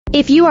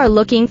If you are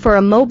looking for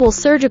a mobile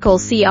surgical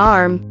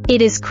C-arm,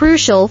 it is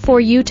crucial for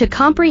you to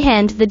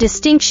comprehend the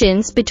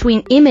distinctions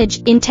between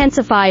image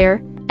intensifier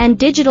and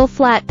digital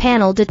flat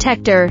panel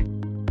detector.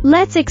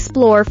 Let's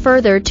explore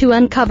further to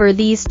uncover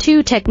these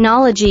two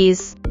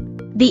technologies.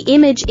 The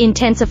image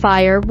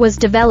intensifier was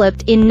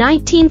developed in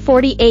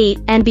 1948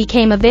 and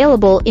became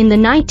available in the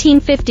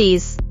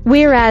 1950s,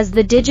 whereas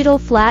the digital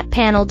flat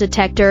panel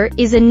detector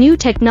is a new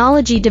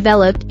technology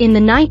developed in the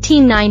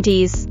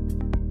 1990s.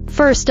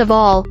 First of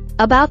all,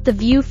 about the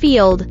view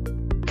field.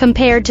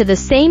 Compared to the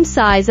same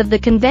size of the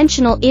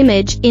conventional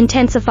image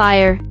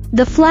intensifier,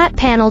 the flat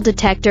panel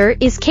detector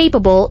is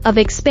capable of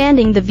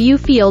expanding the view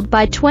field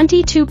by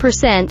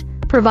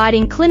 22%,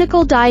 providing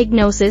clinical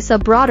diagnosis a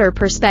broader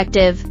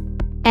perspective.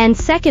 And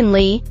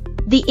secondly,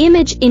 the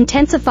image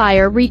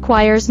intensifier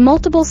requires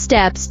multiple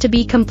steps to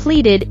be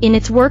completed in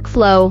its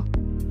workflow.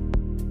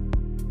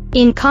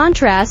 In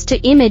contrast to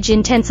image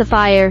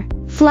intensifier,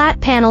 flat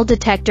panel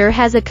detector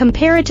has a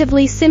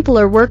comparatively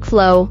simpler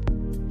workflow.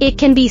 It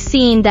can be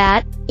seen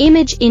that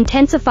image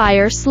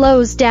intensifier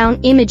slows down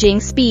imaging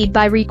speed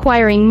by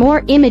requiring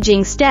more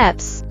imaging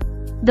steps.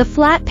 The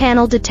flat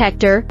panel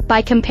detector,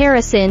 by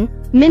comparison,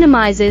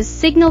 minimizes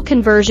signal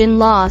conversion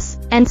loss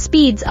and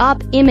speeds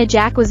up image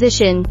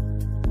acquisition.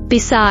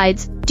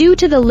 Besides, due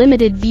to the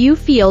limited view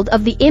field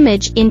of the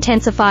image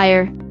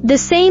intensifier, the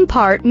same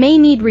part may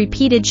need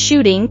repeated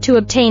shooting to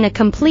obtain a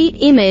complete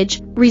image,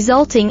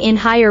 resulting in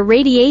higher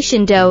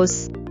radiation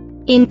dose.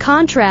 In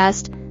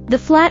contrast, the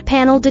flat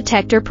panel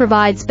detector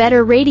provides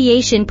better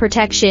radiation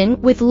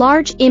protection with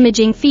large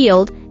imaging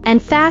field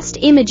and fast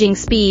imaging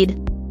speed.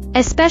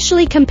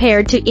 Especially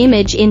compared to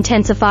image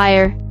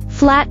intensifier,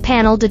 flat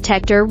panel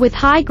detector with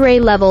high gray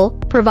level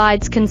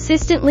provides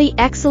consistently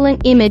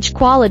excellent image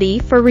quality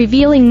for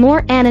revealing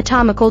more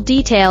anatomical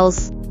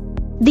details.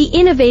 The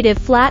innovative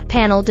flat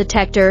panel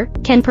detector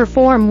can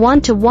perform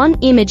one-to-one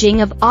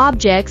imaging of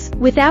objects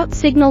without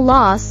signal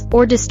loss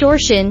or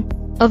distortion,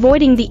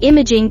 avoiding the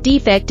imaging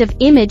defect of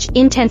image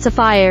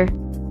intensifier.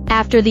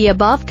 After the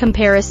above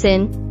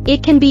comparison,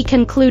 it can be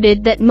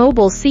concluded that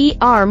mobile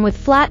C-arm with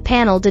flat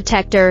panel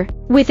detector,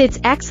 with its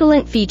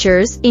excellent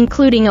features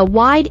including a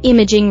wide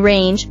imaging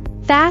range,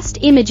 fast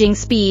imaging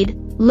speed,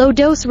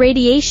 low-dose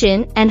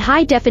radiation and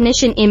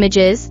high-definition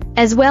images,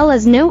 as well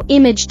as no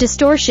image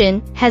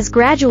distortion, has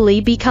gradually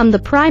become the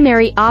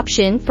primary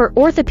option for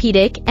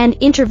orthopedic and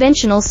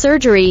interventional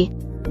surgery.